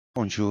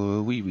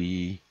Bonjour, oui,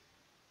 oui.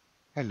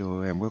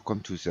 Hello, and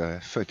welcome to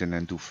the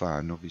Ferdinand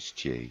Dufuare Novice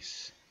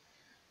Chase.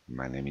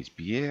 My name is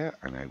Pierre,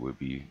 and I will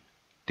be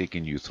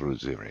taking you through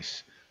the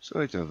race. So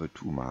it's over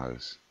 2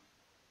 miles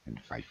and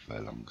 5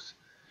 furlongs.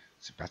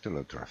 The Battle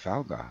of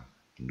Trafalgar,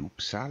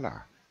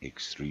 Uppsala,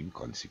 Extreme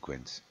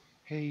Consequence,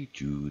 Hey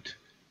Jude,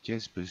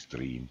 Jesper's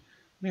Dream,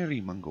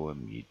 Mary Mungo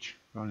and Midge,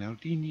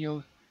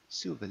 Ronaldinho,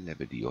 Silver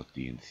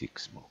Lebediotti, and Thick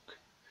Smoke.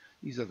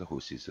 These are the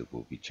horses that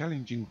will be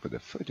challenging for the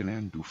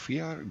Ferdinand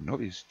Dufuare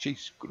Novice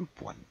Chase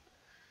Group 1.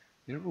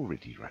 They're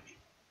already running.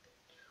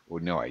 Oh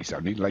no, I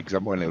sounded like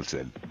someone else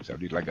then.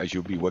 Sounded like I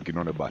should be working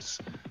on a bus,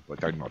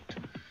 but I'm not.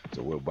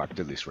 So we're back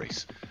to this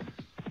race.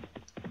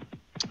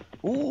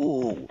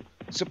 Ooh!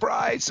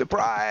 Surprise,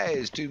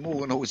 surprise! 2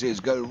 more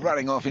horses go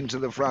running off into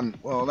the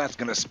front. Well, that's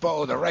going to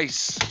spoil the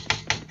race,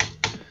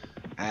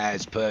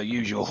 as per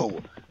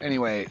usual.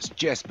 Anyway, it's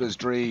Jesper's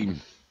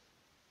Dream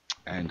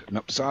and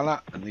Uppsala,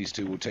 and these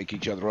two will take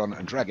each other on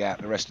and drag out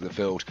the rest of the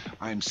field.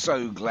 I'm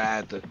so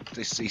glad that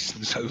this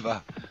season's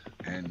over,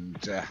 and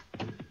I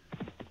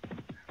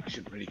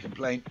shouldn't really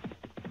complain,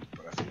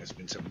 but I think there's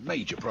been some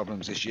major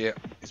problems this year.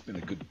 It's been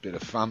a good bit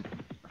of fun.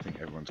 I think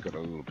everyone's got a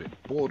little bit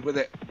bored with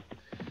it.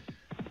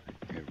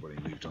 Everybody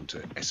moved on to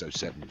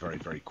SO7 very,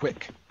 very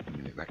quick. The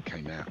minute that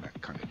came out,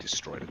 that kind of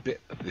destroyed a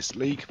bit of this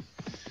league.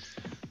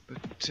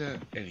 But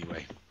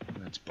anyway,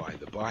 that's by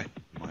the by.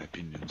 My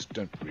opinions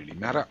don't really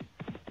matter.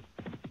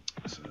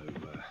 So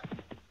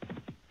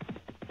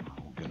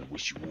I'm going to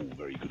wish you all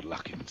very good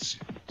luck in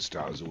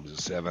Stars Orders of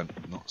 7.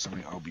 Not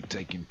something I'll be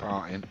taking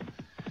part in.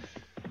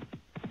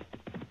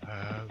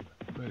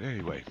 But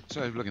anyway,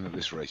 so looking at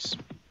this race,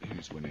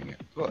 who's winning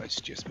it? Well, it's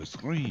Jesper's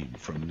Dream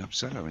from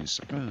Uppsala in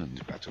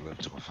second. Battle of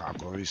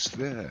Trafalgar is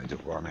third.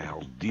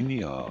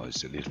 Ronaldinho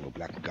is the little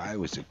black guy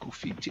with the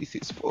goofy teeth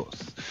is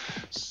fourth.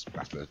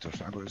 Battle of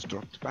Trafalgar has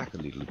dropped back a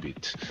little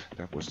bit.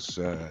 That was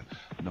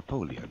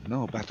Napoleon.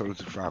 No, Battle of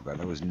Trafalgar,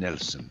 that was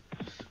Nelson.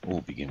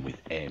 All begin with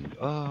N.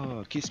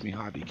 Oh, kiss me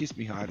hardy, kiss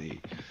me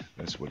hardy.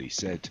 That's what he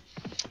said.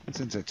 And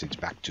since that, it's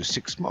back to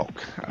Thick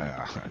Smoke.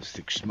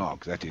 Thick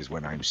Smoke, that is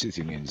when I'm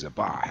sitting in the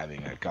bar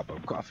having a cup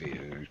of coffee.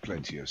 There's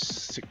plenty of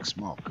thick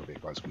smoke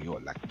because we all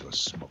like to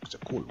smoke the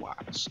cool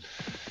ones.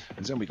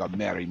 And then we got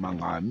Mary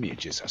Mungo and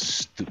Midge, is a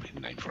stupid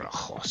name for a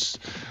horse.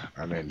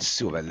 And then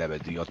Silver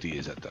Lebediotti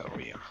is at the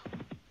rear.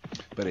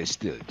 But it's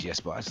still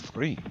Jesper's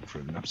Dream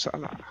from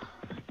Uppsala.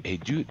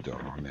 Jude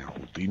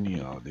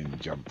Ronaldinho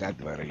didn't jump that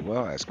very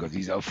well. That's because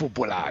he's a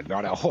footballer,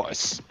 not a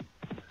horse.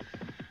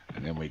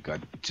 And then we got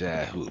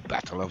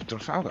Battle of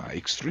Trafalgar,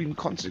 Extreme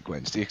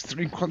Consequence. The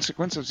extreme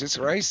consequence of this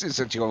race is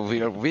that you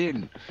will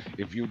win.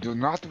 If you do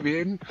not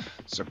win,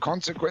 the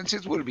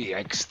consequences will be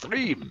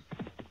extreme.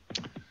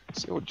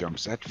 So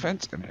jumps that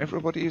fence and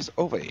everybody is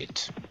over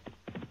it.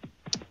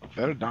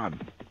 Well done.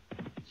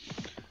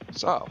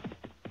 So,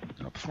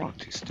 up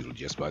front is still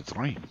Jesper's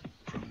Dream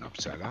from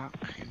Uppsala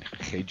and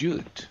Hey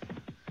Jude,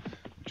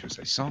 which was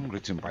a song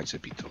written by the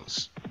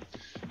Beatles.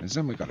 And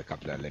then we got a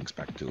couple of links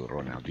back to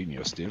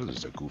Ronaldinho still,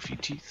 there's the goofy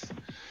teeth,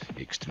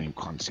 Extreme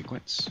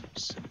Consequence,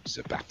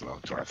 the Battle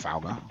of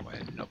Trafalgar, where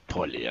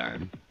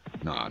Napoleon,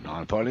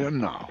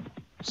 no.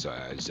 So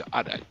the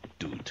other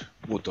dude,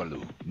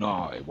 Waterloo,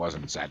 no, it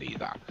wasn't that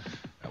either.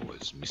 That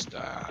was Mr.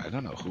 I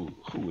don't know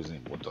who was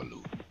in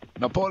Waterloo.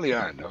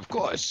 Napoleon, of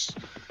course.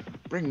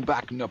 Bring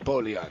back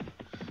Napoleon.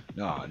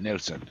 No,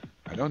 Nelson.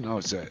 I don't know,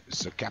 the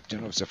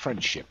captain of the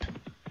French ship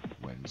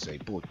when they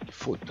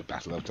fought the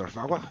Battle of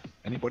Trafalgar.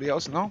 Anybody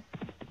else know?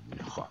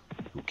 No,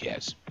 who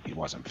cares? He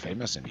wasn't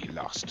famous and he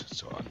lost,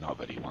 so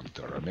nobody wants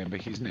to remember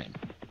his name.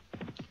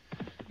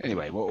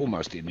 Anyway, we're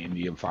almost in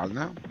Indian file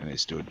now, and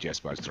it's still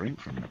Jesper's Dream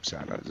from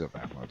Uppsala, the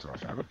Battle of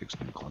Trafalgar,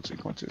 Extreme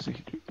Consequences,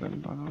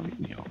 and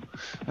Ronaldinho.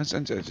 And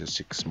then there's a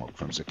Thick Smoke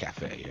from the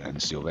cafe, and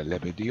Silver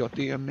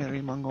Lebediotti and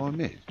Mary Mungo and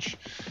Midge.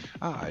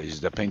 Is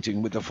the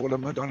painting with the full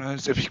of Madonna and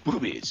the big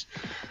boobies.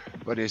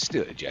 But it's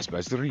still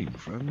Jesper's Dream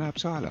from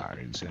Uppsala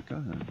in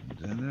second,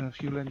 and a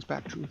few lengths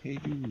back to Hey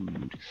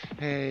Jude.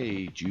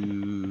 Hey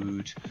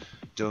Jude,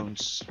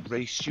 don't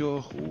race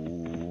your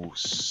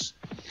horse.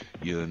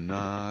 You're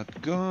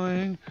not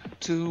going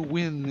to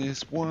win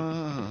this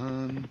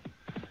one.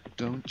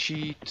 Don't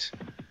cheat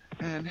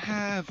and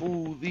have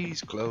all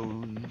these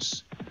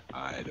clones.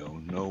 I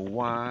don't know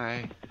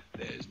why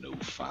there's no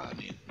fun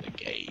in the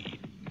game.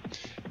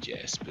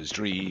 Jesper's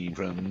Dream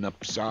from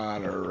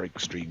Uppsala,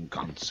 Extreme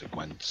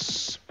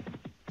Consequence.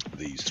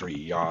 These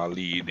three are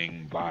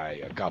leading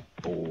by a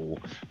couple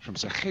from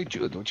Hey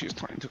Jude, which is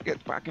trying to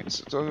get back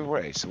into the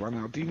race.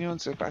 Ronaldinho and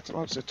the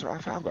Battle of the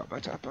Trafalgar,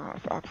 but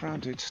up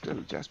around it still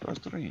Jesper's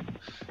Dream.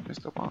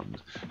 Mr.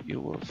 Bond, you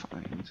will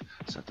find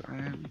that I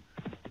am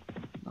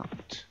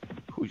not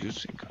who you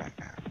think I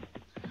am.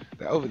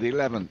 They're over the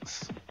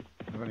 11th.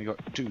 I've only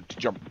got 2 to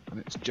jump, and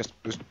it's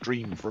Jesper's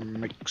Dream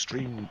from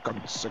Extreme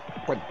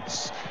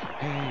Consequence.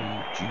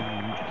 Hey Jude,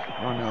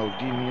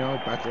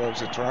 Ronaldinho, Battle of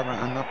the Trafalgar,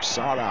 and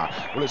Uppsala.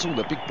 Well, it's all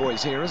the big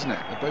boys here, isn't it?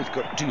 They've both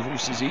got 2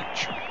 horses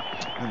each,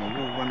 and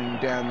they're all running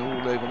down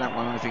all over that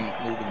one. I think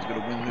Morgan's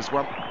going to win this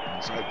one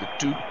inside the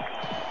 2.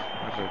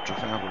 Although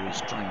Trafalgar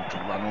is trying to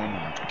run on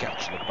and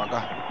catch the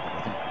bugger, but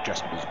I think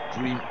Jasper's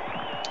Dream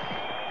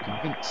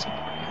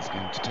convincingly is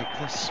going to take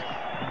this.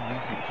 Oh no,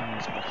 here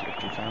comes Battle of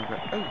Trafalgar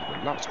over the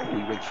last. Oh,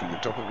 he went through the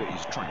top of it.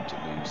 He's trying to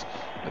lose,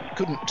 but he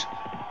couldn't.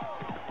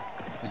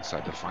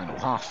 Inside the final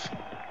half.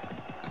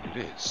 And it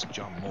is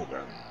John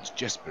Morgan's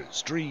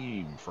Jasper's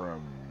Dream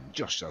from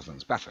Josh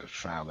Sutherland's Battle of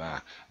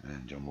Trafalgar.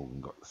 And John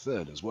Morgan got the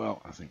third as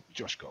well. I think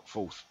Josh got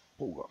fourth.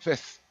 Paul got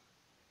fifth.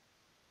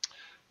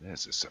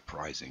 There's the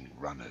surprising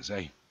runners,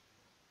 eh?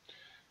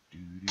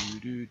 There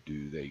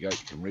you go.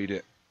 You can read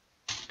it.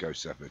 Go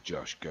Sepper,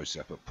 Josh. Go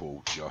Sepper,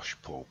 Paul. Josh,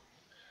 Paul.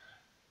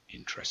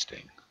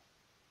 Interesting.